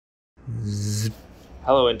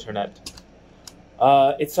Hello, Internet.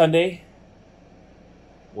 It's Sunday.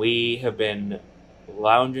 We have been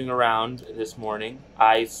lounging around this morning.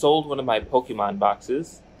 I sold one of my Pokemon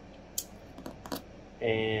boxes,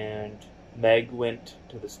 and Meg went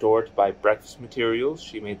to the store to buy breakfast materials.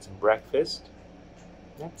 She made some breakfast.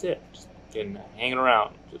 That's it. Just hanging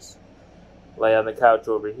around. Just lay on the couch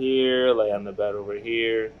over here, lay on the bed over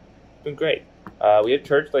here. It's been great. We have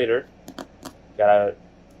church later. Gotta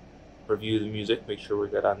review the music, make sure we're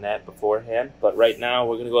good on that beforehand. But right now,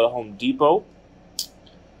 we're gonna go to Home Depot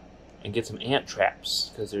and get some ant traps,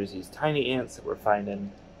 because there's these tiny ants that we're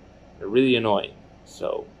finding. They're really annoying.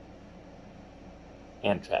 So,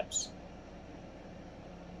 ant traps.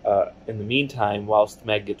 In the meantime, whilst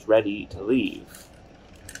Meg gets ready to leave,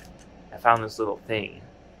 I found this little thing.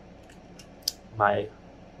 My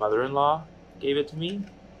mother-in-law gave it to me,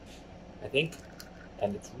 I think,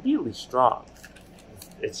 and it's really strong.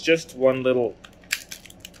 It's just one little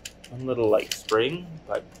like spring,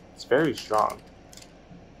 but it's very strong.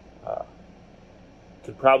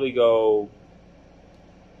 Could probably go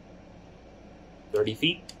 30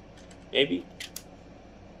 feet, maybe.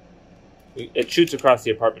 It shoots across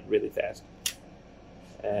the apartment really fast.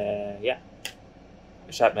 Yeah.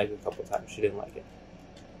 I shot Meg a couple times. She didn't like it.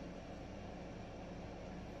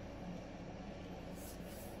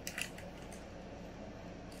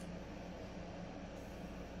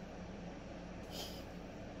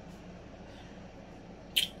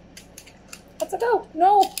 Let's go.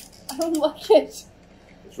 No, I don't like it.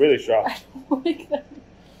 It's really strong. I don't like that.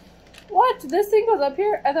 What? This thing goes up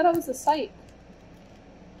here? I thought it was a sight.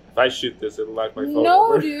 If I shoot this, it'll knock my phone over.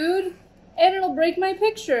 No, dude. And it'll break my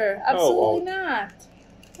picture. Absolutely not.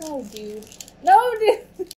 No, dude. No,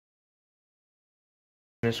 dude.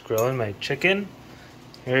 Finished grilling my chicken.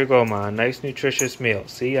 Here you go, Ma. Nice, nutritious meal.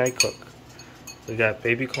 See, I cook. We got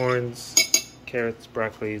baby corns, carrots,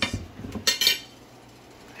 broccolis,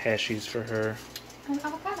 hashies for her. An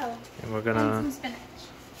avocado. And we're gonna and some spinach.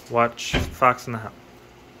 watch Fox in the House.